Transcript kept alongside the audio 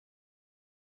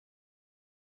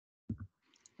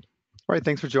All right,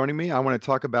 thanks for joining me. I want to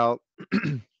talk about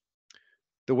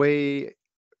the way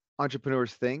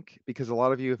entrepreneurs think because a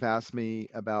lot of you have asked me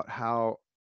about how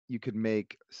you could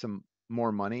make some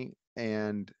more money.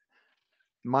 And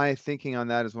my thinking on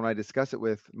that is when I discuss it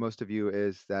with most of you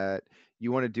is that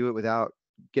you want to do it without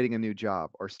getting a new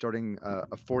job or starting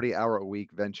a 40-hour a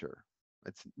week venture.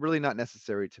 It's really not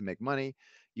necessary to make money.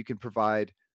 You can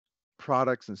provide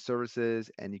products and services,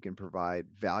 and you can provide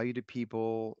value to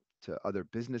people, to other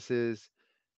businesses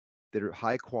that are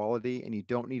high quality, and you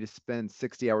don't need to spend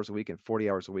 60 hours a week and 40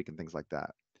 hours a week and things like that.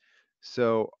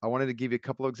 So I wanted to give you a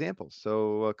couple of examples.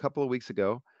 So a couple of weeks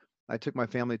ago, I took my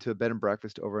family to a bed and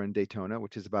breakfast over in Daytona,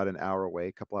 which is about an hour away,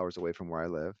 a couple hours away from where I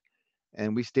live.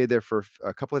 And we stayed there for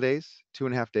a couple of days,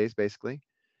 2.5 days basically.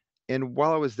 And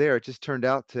while I was there, it just turned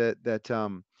out that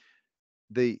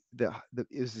the it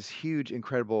was this huge,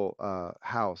 incredible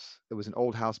house. It was an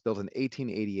old house built in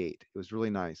 1888. It was really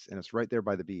nice, and it's right there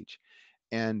by the beach.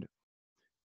 And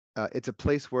it's a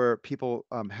place where people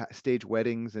stage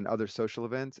weddings and other social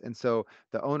events. And so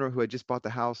the owner who had just bought the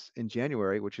house in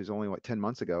January, which is only what 10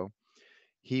 months ago,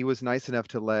 he was nice enough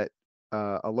to let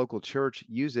a local church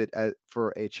use it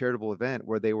for a charitable event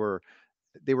where they were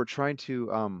trying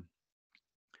to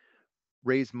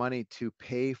raise money to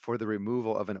pay for the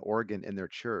removal of an organ in their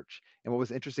church. And what was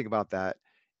interesting about that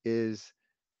is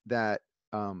that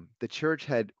the church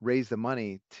had raised the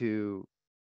money to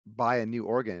buy a new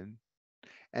organ,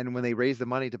 and when they raised the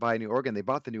money to buy a new organ, they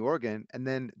bought the new organ, and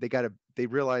then they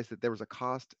realized that there was a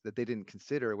cost that they didn't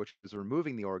consider, which was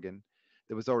removing the organ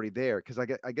that was already there, because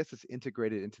I guess it's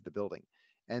integrated into the building,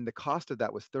 and the cost of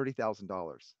that was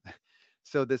 $30,000.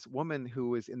 So this woman who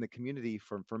was in the community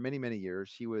for many many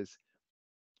years,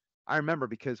 I remember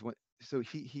because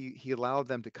he allowed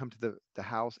them to come to the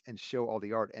house and show all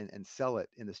the art and sell it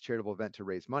in this charitable event to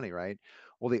raise money, right?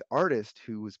 Well, the artist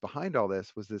who was behind all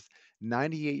this was this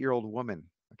 98-year-old woman,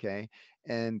 okay?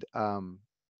 And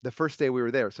the first day we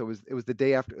were there, so it was the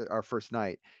day after our first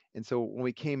night. And so when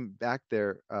we came back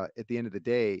there at the end of the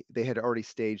day, they had already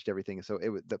staged everything. So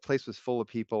the place was full of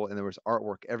people and there was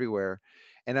artwork everywhere.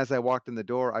 And as I walked in the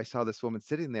door, I saw this woman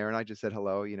sitting there and I just said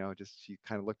hello, just she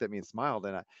kind of looked at me and smiled,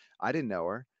 and I didn't know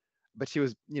her, but she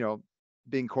was,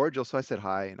 being cordial. So I said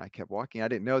hi and I kept walking. I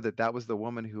didn't know that that was the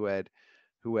woman who had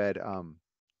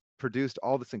produced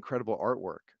all this incredible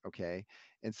artwork. Okay.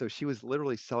 And so she was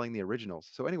literally selling the originals.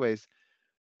 So anyways,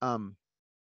 um,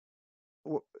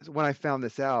 so when I found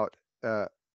this out, uh,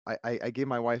 I gave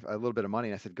my wife a little bit of money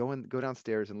and I said, go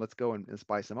downstairs and let's go and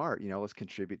buy some art. Let's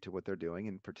contribute to what they're doing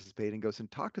and participate and go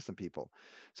and talk to some people.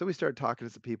 So we started talking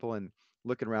to some people and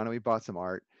looking around and we bought some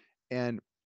art. And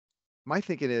my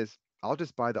thinking is I'll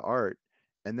just buy the art,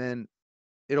 and then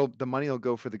the money will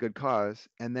go for the good cause,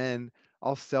 and then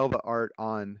I'll sell the art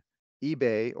on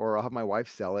eBay, or I'll have my wife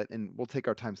sell it and we'll take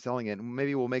our time selling it, and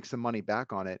maybe we'll make some money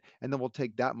back on it, and then we'll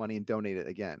take that money and donate it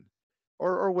again.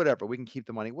 Or whatever. We can keep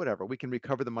the money, whatever. We can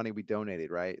recover the money we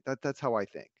donated, right? That's how I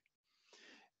think.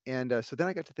 And so then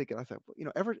I got to thinking, I thought,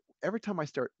 well, every time I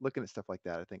start looking at stuff like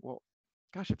that, I think, well,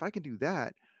 gosh, if I can do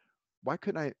that, why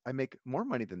couldn't I make more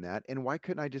money than that? And why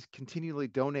couldn't I just continually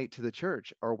donate to the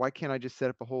church? Or why can't I just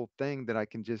set up a whole thing that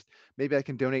maybe I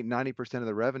can donate 90% of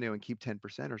the revenue and keep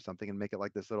 10% or something and make it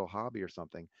like this little hobby or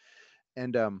something.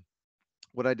 And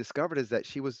what I discovered is that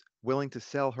she was willing to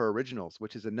sell her originals,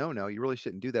 which is a no-no. You really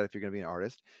shouldn't do that if you're going to be an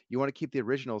artist. You want to keep the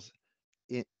originals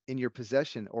in your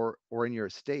possession or in your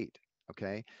estate.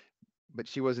 Okay. But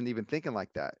she wasn't even thinking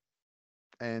like that.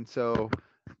 And so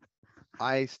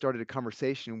I started a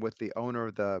conversation with the owner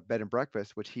of the bed and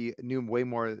breakfast, which he knew way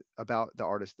more about the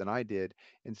artist than I did.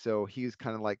 And so he's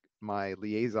kind of like my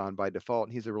liaison by default.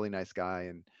 And he's a really nice guy.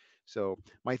 And so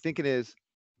my thinking I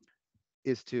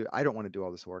don't want to do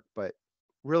all this work, but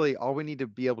really all we need to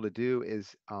be able to do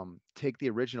is take the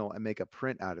original and make a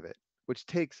print out of it,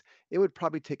 it would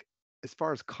probably take, as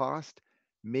far as cost,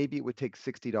 maybe it would take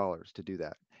 $60 to do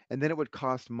that. And then it would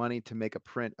cost money to make a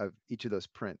print of each of those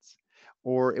prints.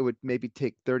 Or it would maybe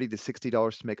take $30 to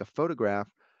 $60 to make a photograph.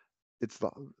 It's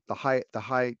the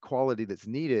high quality that's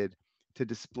needed to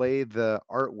display the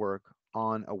artwork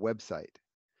on a website.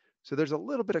 So there's a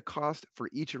little bit of cost for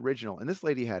each original. And this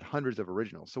lady had hundreds of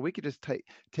originals. So we could just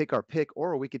take our pick,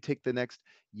 or we could take the next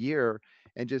year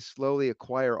and just slowly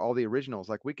acquire all the originals.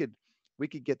 Like we could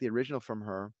get the original from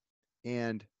her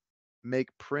and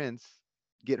make prints,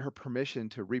 get her permission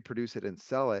to reproduce it and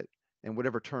sell it in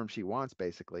whatever term she wants,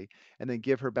 basically, and then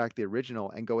give her back the original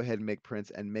and go ahead and make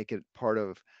prints and make it part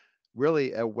of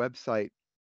really a website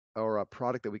or a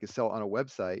product that we could sell on a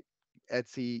website,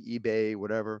 Etsy, eBay,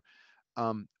 whatever,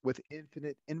 with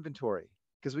infinite inventory,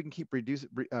 because we can keep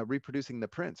reproducing the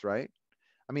prints, right?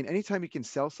 I mean, anytime you can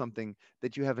sell something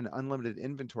that you have an unlimited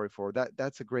inventory for,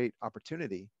 that's a great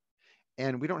opportunity.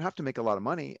 And we don't have to make a lot of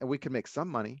money, and we can make some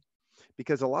money,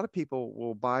 because a lot of people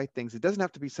will buy things. It doesn't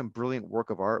have to be some brilliant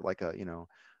work of art like a,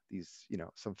 these,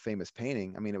 some famous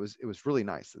painting. I mean, it was really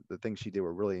nice. The things she did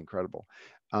were really incredible.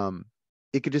 Um,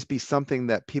 it could just be something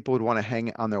that people would want to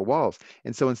hang on their walls.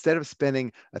 And so instead of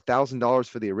spending $1,000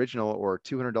 for the original, or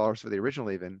 $200 for the original,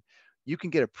 even, you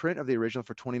can get a print of the original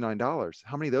for $29.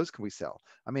 How many of those can we sell?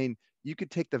 I mean, you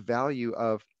could take the value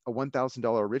of a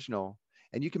 $1,000 original,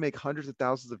 and you can make hundreds of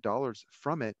thousands of dollars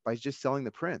from it by just selling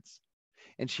the prints.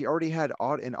 And she already had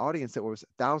an audience that was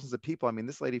thousands of people. I mean,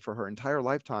 this lady for her entire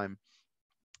lifetime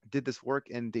did this work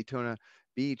in Daytona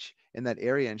Beach, in that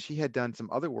area, and she had done some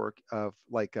other work of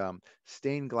like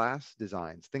stained glass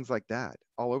designs, things like that,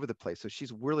 all over the place. So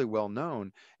she's really well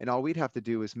known, and all we'd have to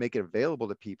do is make it available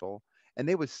to people, and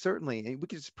they would certainly, and we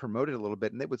could just promote it a little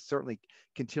bit, and they would certainly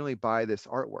continually buy this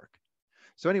artwork.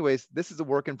 So, anyways, this is a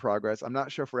work in progress. I'm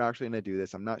not sure if we're actually going to do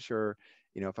this. I'm not sure,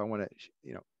 if I want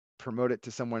to, promote it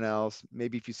to someone else.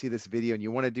 Maybe if you see this video and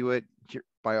you want to do it,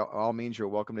 by all means, you're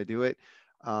welcome to do it.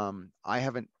 I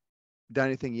haven't done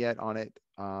anything yet on it.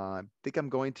 I think I'm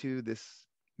going to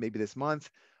maybe this month.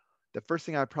 The first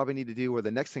thing I probably need to do, or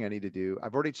the next thing I need to do,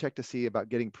 I've already checked to see about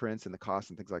getting prints and the cost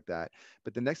and things like that.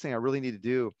 But the next thing I really need to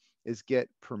do is get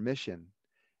permission.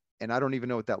 And I don't even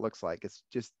know what that looks like. It's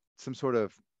just some sort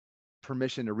of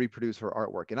permission to reproduce her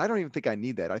artwork. And I don't even think I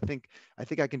need that. I think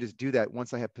I can just do that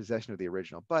once I have possession of the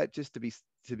original. But just to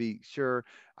be sure,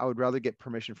 I would rather get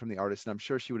permission from the artist, and I'm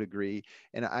sure she would agree.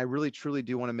 And I really truly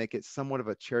do want to make it somewhat of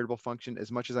a charitable function,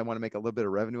 as much as I want to make a little bit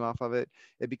of revenue off of it.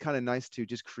 It'd be kind of nice to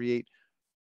just create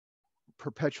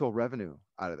perpetual revenue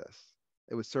out of this.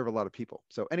 It would serve a lot of people.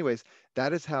 So anyways,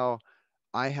 that is how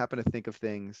I happen to think of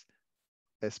things,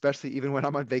 especially even when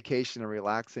I'm on vacation and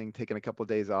relaxing, taking a couple of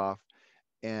days off,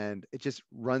 and it just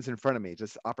runs in front of me.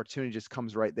 Just opportunity just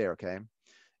comes right there. Okay.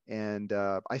 And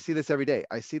I see this every day.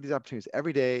 I see these opportunities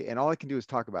every day, and all I can do is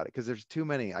talk about it, because there's too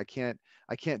many. I can't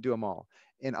do them all.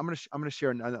 And I'm gonna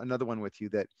share another one with you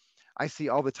that I see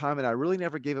all the time, and I really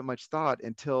never gave it much thought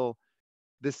until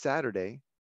this Saturday,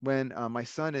 when my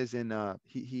son is in.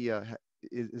 He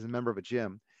is a member of a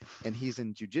gym, and he's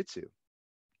in jujitsu,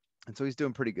 and so he's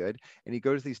doing pretty good. And he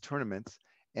goes to these tournaments,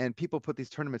 and people put these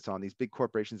tournaments on. These big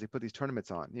corporations, they put these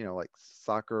tournaments on. Like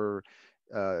soccer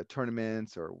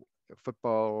tournaments, or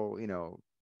football,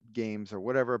 games or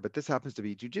whatever. But this happens to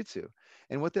be jujitsu.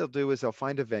 And what they'll do is they'll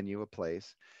find a venue, a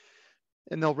place,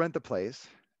 and they'll rent the place,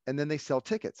 and then they sell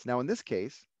tickets. Now, in this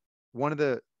case, one of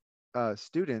the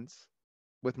students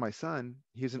with my son,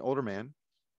 he's an older man,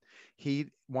 he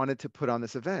wanted to put on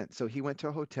this event. So he went to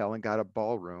a hotel and got a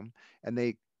ballroom, and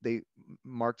they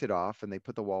marked it off, and they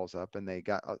put the walls up, and they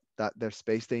got that their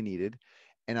space they needed.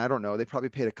 And I don't know, they probably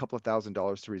paid a couple of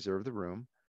 $1,000s to reserve the room,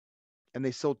 and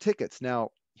they sold tickets. Now,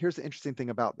 here's the interesting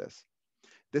thing about this.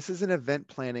 This is an event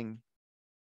planning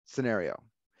scenario.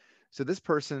 So this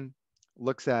person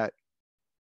looks at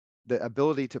the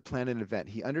ability to plan an event.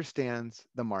 He understands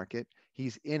the market.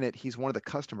 He's in it. He's one of the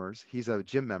customers. He's a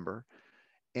gym member,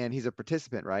 and he's a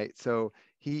participant, right? So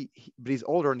but he's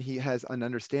older, and he has an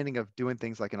understanding of doing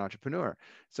things like an entrepreneur.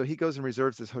 So he goes and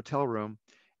reserves this hotel room,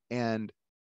 and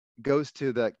goes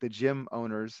to the gym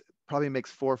owners, probably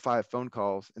makes 4 or 5 phone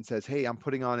calls, and says, "Hey, I'm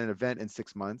putting on an event in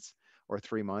 6 months or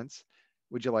 3 months.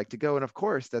 Would you like to go?" And of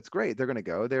course, that's great. They're going to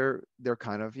go. They're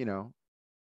kind of,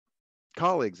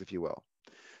 colleagues, if you will.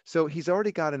 So he's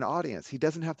already got an audience. He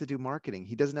doesn't have to do marketing.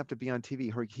 He doesn't have to be on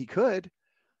TV. Or he could.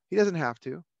 He doesn't have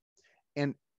to.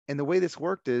 And and the way this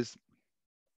worked is,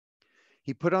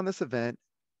 he put on this event,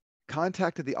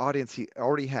 contacted the audience he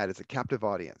already had as a captive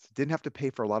audience. Didn't have to pay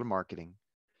for a lot of marketing.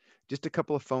 Just a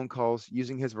couple of phone calls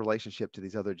using his relationship to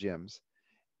these other gyms.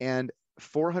 And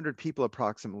 400 people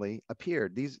approximately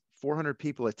appeared. These 400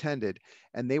 people attended,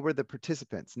 and they were the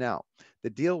participants. Now, the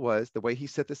deal was, the way he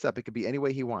set this up, it could be any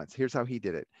way he wants. Here's how he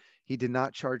did it. He did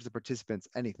not charge the participants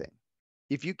anything.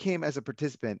 If you came as a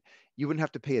participant, you wouldn't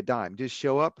have to pay a dime. Just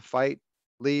show up, fight,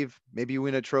 leave, maybe you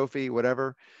win a trophy,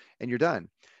 whatever, and you're done.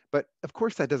 But of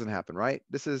course that doesn't happen, right?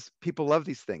 People love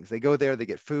these things. They go there, they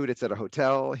get food, it's at a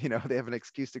hotel, they have an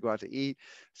excuse to go out to eat.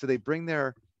 So they bring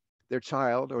their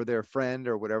child or their friend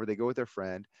or whatever, they go with their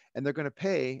friend, and they're going to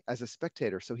pay as a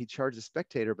spectator. So he charged the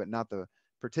spectator, but not the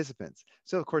participants.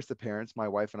 So of course the parents, my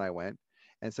wife and I went,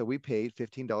 and so we paid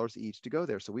 $15 each to go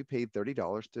there. So we paid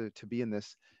 $30 to be in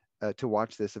this, to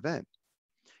watch this event.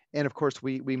 And of course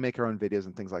we make our own videos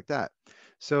and things like that.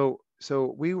 So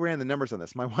we ran the numbers on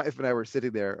this. My wife and I were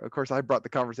sitting there. Of course, I brought the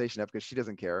conversation up because she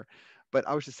doesn't care, but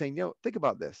I was just saying, think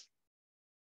about this.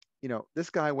 this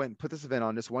guy went and put this event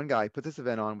on, this one guy put this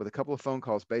event on with a couple of phone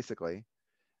calls basically.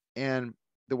 And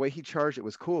the way he charged it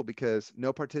was cool because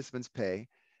no participants pay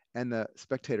and the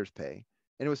spectators pay.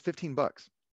 And it was 15 bucks.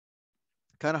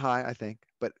 Kind of high, I think,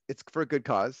 but it's for a good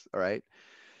cause. All right.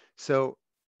 So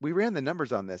we ran the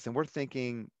numbers on this and we're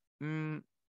thinking, mm,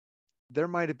 there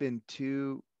might have been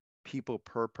two people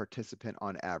per participant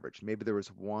on average. Maybe there was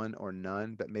one or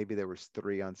none, but maybe there was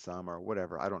three on some or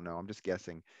whatever. I don't know. I'm just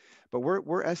guessing. But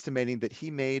we're estimating that he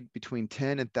made between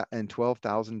and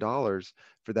 $12,000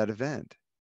 for that event.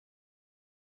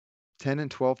 $10 and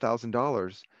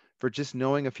 $12,000 for just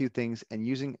knowing a few things and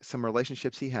using some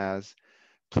relationships he has,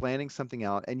 planning something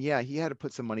out. And yeah, he had to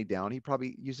put some money down. He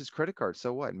probably used his credit card.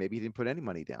 So what? Maybe he didn't put any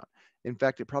money down. In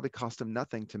fact, it probably cost him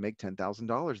nothing to make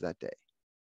 $10,000 that day.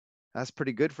 That's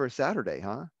pretty good for a Saturday,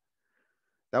 huh?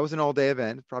 That was an all day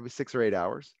event, probably 6 or 8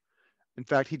 hours. In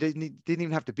fact, he didn't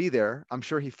even have to be there. I'm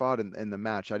sure he fought in the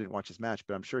match. I didn't watch his match,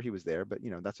 but I'm sure he was there. But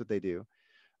that's what they do.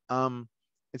 Um,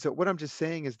 and so what I'm just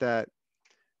saying is that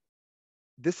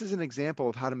this is an example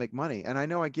of how to make money. And I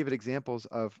know I give it examples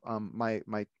of my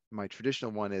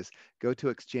traditional one is go to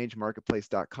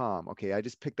exchangemarketplace.com. Okay, I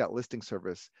just picked that listing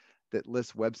service that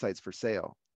lists websites for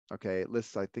sale. Okay, it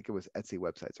lists, I think it was Etsy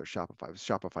websites or Shopify, it was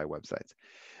Shopify websites,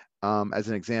 as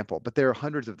an example. But there are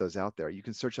hundreds of those out there. You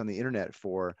can search on the internet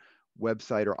for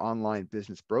website or online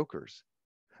business brokers,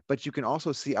 but you can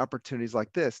also see opportunities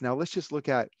like this. Now let's just look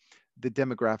at the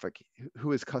demographic, who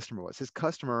his customer was. His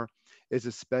customer is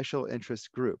a special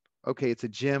interest group. Okay, it's a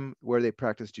gym where they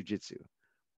practice jujitsu.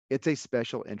 It's a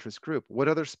special interest group. What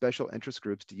other special interest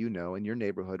groups do you know in your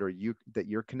neighborhood or you that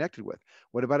you're connected with?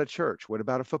 What about a church? What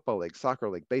about a football league, soccer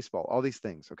league, baseball, all these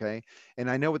things, okay?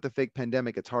 And I know with the fake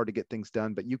pandemic, it's hard to get things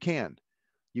done, but you can.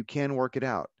 You can work it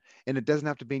out. And it doesn't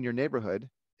have to be in your neighborhood.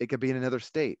 It could be in another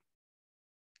state.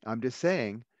 I'm just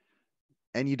saying,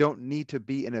 and you don't need to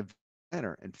be an event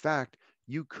planner. In fact,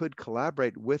 you could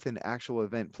collaborate with an actual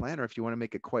event planner if you want to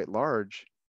make it quite large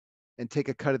and take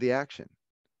a cut of the action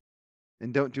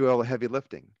and don't do all the heavy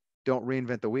lifting. Don't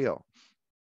reinvent the wheel.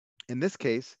 In this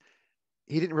case,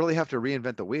 he didn't really have to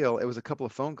reinvent the wheel. It was a couple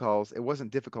of phone calls. It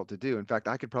wasn't difficult to do. In fact,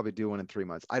 I could probably do one in 3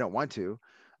 months. I don't want to.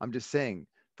 I'm just saying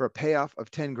for a payoff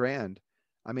of 10 grand,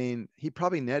 I mean, he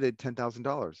probably netted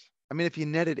 $10,000. I mean, if he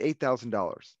netted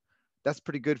 $8,000, that's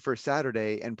pretty good for a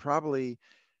Saturday. And probably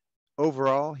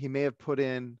overall, he may have put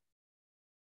in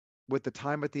with the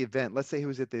time at the event. Let's say he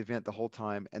was at the event the whole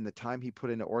time and the time he put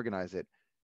in to organize it,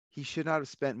 he should not have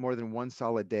spent more than one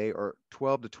solid day or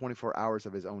 12 to 24 hours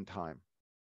of his own time.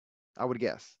 I would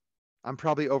guess. I'm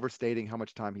probably overstating how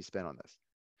much time he spent on this.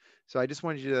 So I just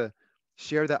wanted you to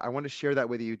share that. I want to share that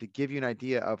with you to give you an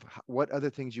idea of what other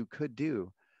things you could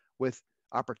do with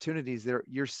opportunities that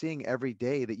you're seeing every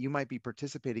day that you might be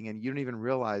participating in. You don't even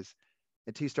realize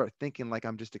until you start thinking like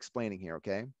I'm just explaining here.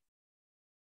 Okay.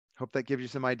 Hope that gives you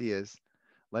some ideas.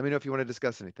 Let me know if you want to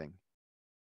discuss anything.